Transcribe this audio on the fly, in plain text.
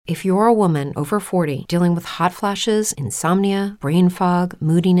If you're a woman over 40 dealing with hot flashes, insomnia, brain fog,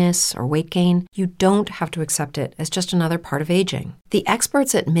 moodiness, or weight gain, you don't have to accept it as just another part of aging. The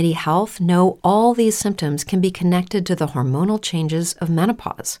experts at MIDI Health know all these symptoms can be connected to the hormonal changes of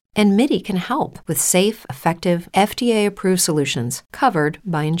menopause. And MIDI can help with safe, effective, FDA-approved solutions covered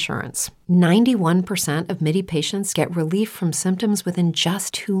by insurance. 91% of MIDI patients get relief from symptoms within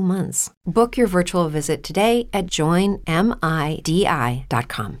just 2 months. Book your virtual visit today at joinmidi.com.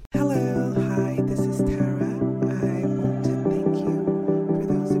 Hello, hi, this is Tara. I want to thank you for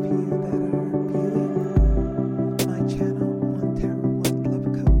those of you that are viewing my channel on Tara One Love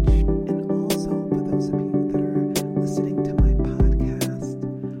Coach, and also for those of you that are listening to my podcast,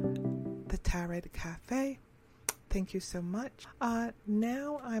 The Tarot Cafe. Thank you so much.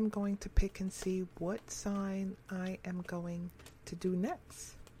 Now I'm going to pick and see what sign I am going to do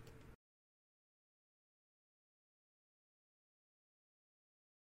next.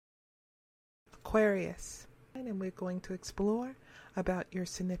 Aquarius, and we're going to explore about your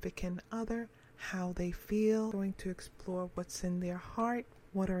significant other, how they feel. We're going to explore what's in their heart,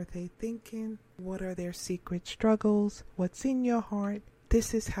 what are they thinking, what are their secret struggles, what's in your heart.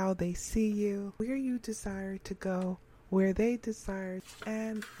 This is how they see you, where you desire to go, where they desire,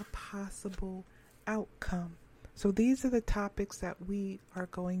 and a possible outcome. So these are the topics that we are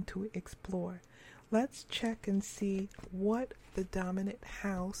going to explore. Let's check and see what the dominant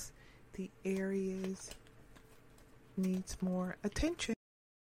house, the areas, needs more attention.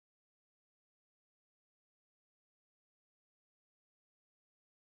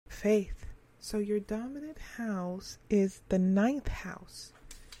 Faith. So your dominant house is the 9th house,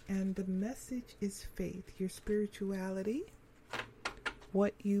 and the message is faith, your spirituality,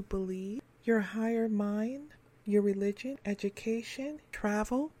 what you believe, your higher mind, your religion, education,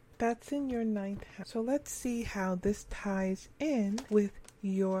 travel. That's in your 9th house. So let's see how this ties in with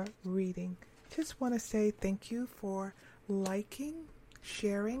your reading. Just want to say thank you for liking,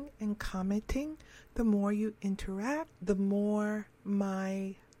 sharing, and commenting. The more you interact, the more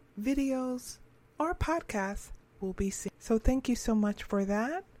my videos or podcasts will be seen. So thank you so much for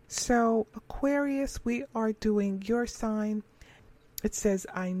that. So Aquarius, we are doing your sign. It says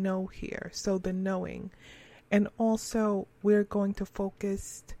I know here, so the knowing. And also we're going to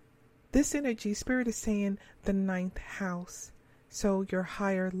focus this energy. Spirit is saying the 9th house. So your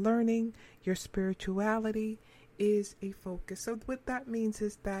higher learning, your spirituality is a focus. So what that means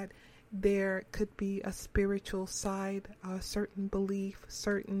is that there could be a spiritual side, a certain belief,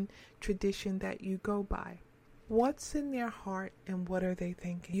 certain tradition that you go by. What's in their heart and what are they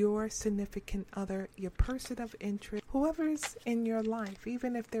thinking? Your significant other, your person of interest, whoever's in your life,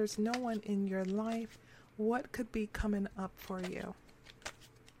 even if there's no one in your life, what could be coming up for you?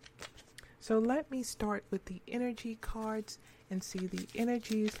 So let me start with the energy cards and see the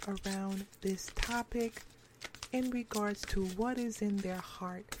energies around this topic in regards to what is in their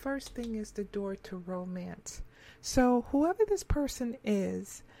heart. First thing is the door to romance. So whoever this person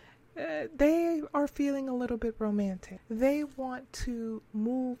is, they are feeling a little bit romantic. They want to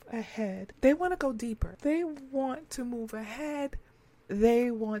move ahead. They want to go deeper. They want to move ahead.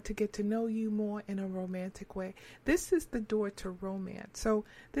 They want to get to know you more in a romantic way. This is the door to romance. So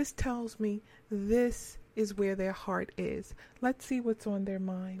this tells me this is where their heart is. Let's see what's on their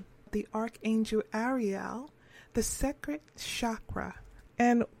mind. The Archangel Ariel, the second chakra.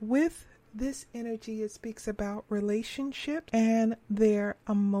 And with this energy, it speaks about relationships and their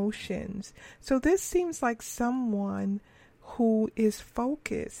emotions. So this seems like someone who is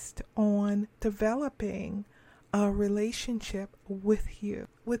focused on developing a relationship with you.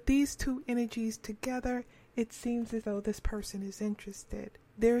 With these two energies together, it seems as though this person is interested.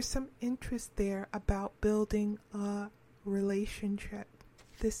 There's some interest there about building a relationship.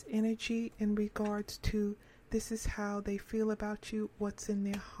 This energy in regards to this is how they feel about you, what's in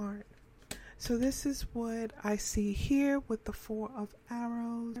their heart. So this is what I see here with the 4 of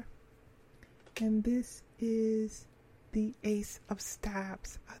arrows. And this is the Ace of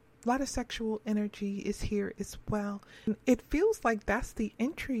Staves. A lot of sexual energy is here as well. It feels like that's the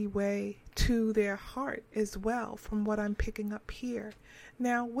entryway to their heart as well, from what I'm picking up here.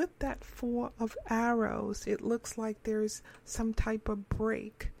 Now, with that 4 of arrows, it looks like there's some type of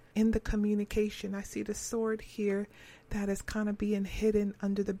break in the communication. I see the sword here that is kind of being hidden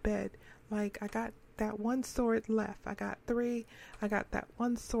under the bed. Like, I got that one sword left. I got 3. I got that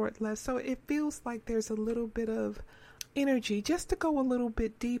one sword left. So it feels like there's a little bit of energy. Just to go a little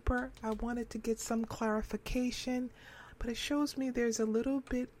bit deeper, I wanted to get some clarification, but it shows me there's a little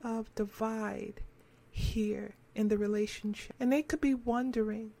bit of divide here in the relationship. And they could be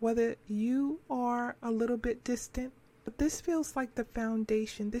wondering whether you are a little bit distant But this feels like the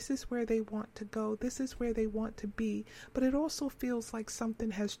foundation. This is where they want to go. This is where they want to be. But it also feels like something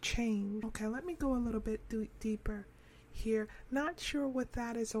has changed. Okay, let me go a little bit deeper here. Not sure what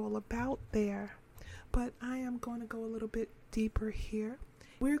that is all about there, but I am going to go a little bit deeper here.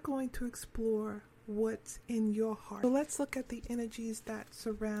 We're going to explore what's in your heart. So let's look at the energies that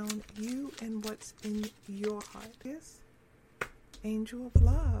surround you and what's in your heart. Yes, Angel of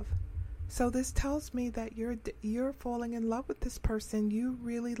Love. So this tells me that you're falling in love with this person. You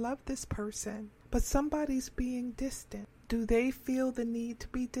really love this person, but somebody's being distant. Do they feel the need to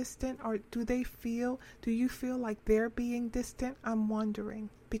be distant, or do you feel like they're being distant? I'm wondering,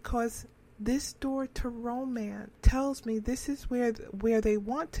 because this door to romance tells me this is where they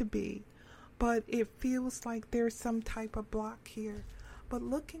want to be, but it feels like there's some type of block here. But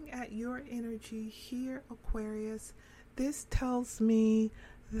looking at your energy here, Aquarius, this tells me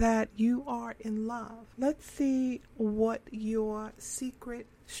that you are in love. Let's see what your secret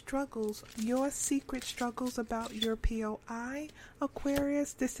struggles about your POI,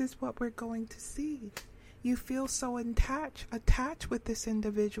 Aquarius. This is what we're going to see. You feel so attached with this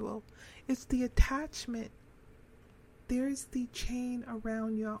individual. It's the attachment. There's the chain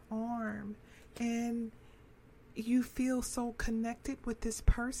around your arm, and you feel so connected with this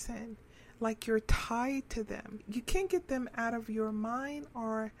person, like you're tied to them. You can't get them out of your mind.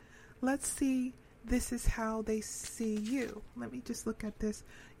 Or let's see, this is how they see you. Let me just look at this.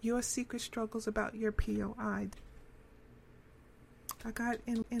 Your secret struggles about your POI. I got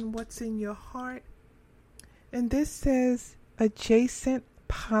in what's in your heart. And this says adjacent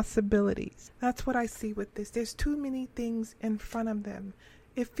possibilities. That's what I see with this. There's too many things in front of them.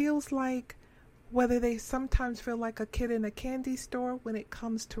 It feels like, whether they sometimes feel like a kid in a candy store when it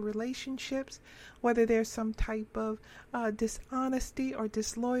comes to relationships, whether there's some type of dishonesty or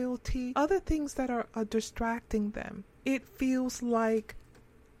disloyalty, other things that are distracting them. It feels like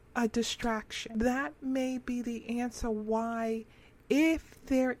a distraction. That may be the answer why, if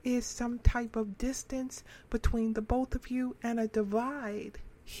there is some type of distance between the both of you and a divide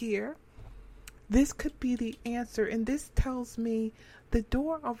here, this could be the answer. And this tells me the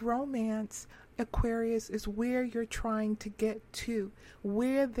door of romance, Aquarius, is where you're trying to get to,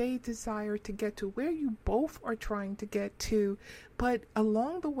 where they desire to get to, where you both are trying to get to. But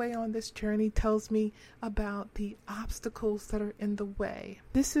along the way on this journey tells me about the obstacles that are in the way.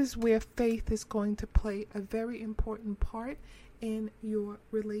 This is where faith is going to play a very important part in your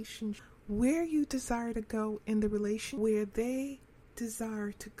relationship. Where you desire to go in the relationship, where they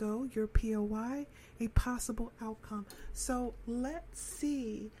desire to go, your POI, a possible outcome. So let's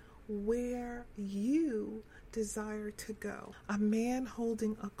see where you desire to go. A man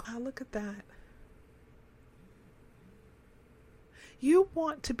holding a car. Look at that. You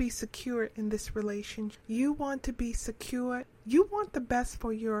want to be secure in this relationship. You want to be secure. You want the best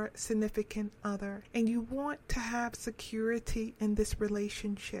for your significant other, and you want to have security in this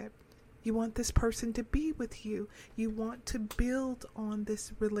relationship. You want this person to be with you. You want to build on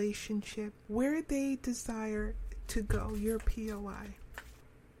this relationship. Where they desire to go, your POI.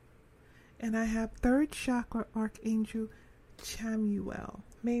 And I have third chakra Archangel Chamuel.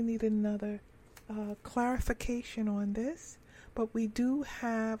 May need another clarification on this, but we do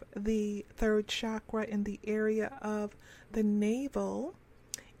have the third chakra in the area of the navel.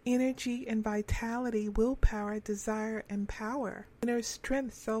 Energy and vitality, willpower, desire, and power. Inner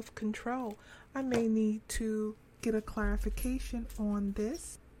strength, self-control. I may need to get a clarification on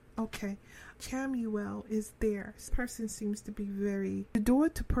this. Okay, Chamuel is there. This person seems to be the door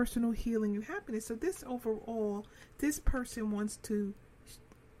to personal healing and happiness. So this overall, this person wants to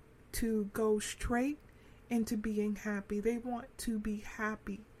go straight into being happy. They want to be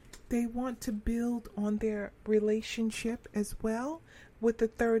happy. They want to build on their relationship as well. With the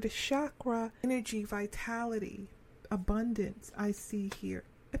third chakra, energy, vitality, abundance, I see here.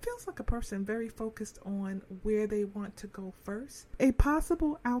 It feels like a person very focused on where they want to go first. A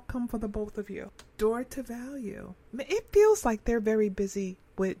possible outcome for the both of you. Door to value. It feels like they're very busy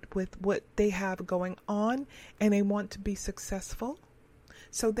with what they have going on, and they want to be successful.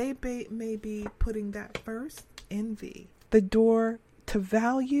 So they may be putting that first. Envy. The door to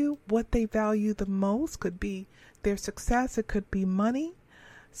value, what they value the most, could be their success. It could be money.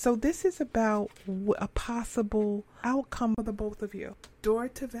 So this is about a possible outcome for the both of you. Door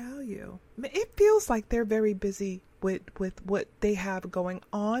to value. It feels like they're very busy with what they have going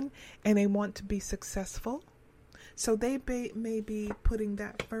on, and they want to be successful. So they may be putting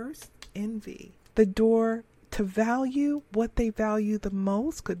that first. Envy. The door to value, what they value the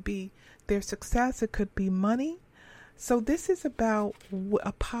most, could be their success. It could be money. So this is about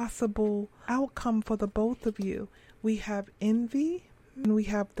a possible outcome for the both of you. we have envy, and we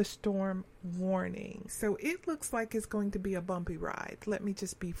have the storm warning. So it looks like it's going to be a bumpy ride. Let me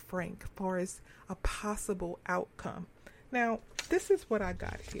just be frank as far as a possible outcome. Now, this is what I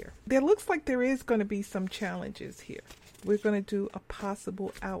got here. There looks like there is going to be some challenges here. We're going to do a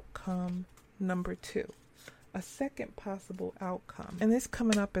possible outcome number 2. A second possible outcome. And this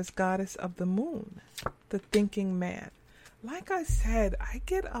coming up as goddess of the moon, the thinking man. Like I said, I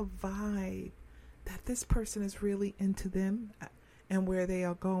get a vibe that this person is really into them and where they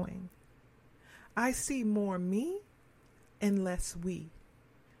are going. I see more me and less we.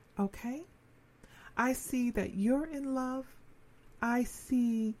 Okay? I see that you're in love. I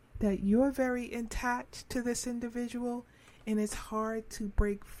see that you're very attached to this individual and it's hard to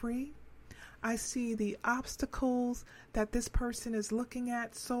break free. I see the obstacles that this person is looking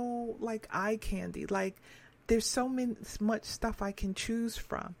at so like eye candy. Like there's so much stuff I can choose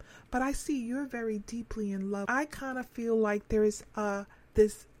from. But I see you're very deeply in love. I kind of feel like there is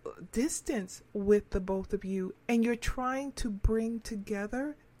this distance with the both of you, and you're trying to bring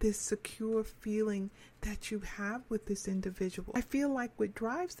together this secure feeling that you have with this individual. I feel like what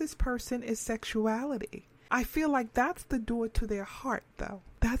drives this person is sexuality. I feel like that's the door to their heart, though.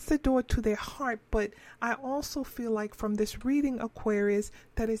 That's the door to their heart. But I also feel like from this reading, Aquarius,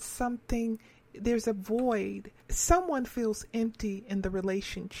 that it's something, there's a void. Someone feels empty in the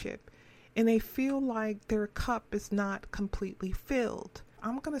relationship, and they feel like their cup is not completely filled.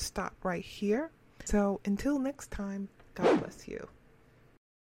 I'm going to stop right here. So until next time, God bless you.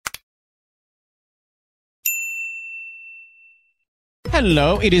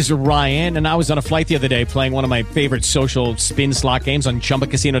 Hello, it is Ryan, and I was on a flight the other day playing one of my favorite social spin slot games on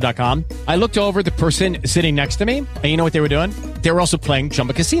ChumbaCasino.com. I looked over the person sitting next to me, and you know what they were doing? They were also playing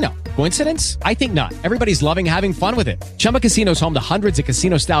Chumba Casino. Coincidence? I think not. Everybody's loving having fun with it. Chumba Casino is home to hundreds of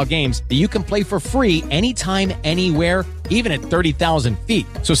casino-style games that you can play for free anytime, anywhere, even at 30,000 feet.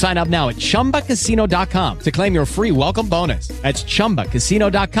 So sign up now at ChumbaCasino.com to claim your free welcome bonus. That's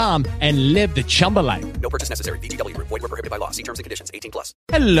ChumbaCasino.com and live the Chumba life. No purchase necessary. VGW. Void where prohibited by law. See terms and conditions. 18+.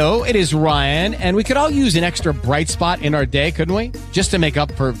 Hello, it is Ryan, and we could all use an extra bright spot in our day, couldn't we? Just to make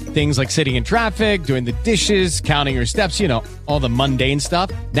up for things like sitting in traffic, doing the dishes, counting your steps, you know, all the mundane stuff.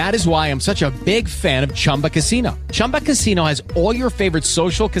 That is why I'm such a big fan of Chumba Casino. Chumba Casino has all your favorite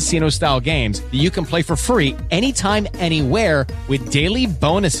social casino-style games that you can play for free anytime, anywhere with daily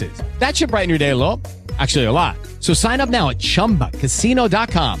bonuses. That should brighten your day a little. Actually, a lot. So sign up now at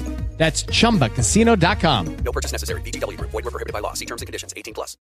ChumbaCasino.com. That's ChumbaCasino.com. No purchase necessary. VGW. Void where prohibited by law. See terms and conditions. 18+.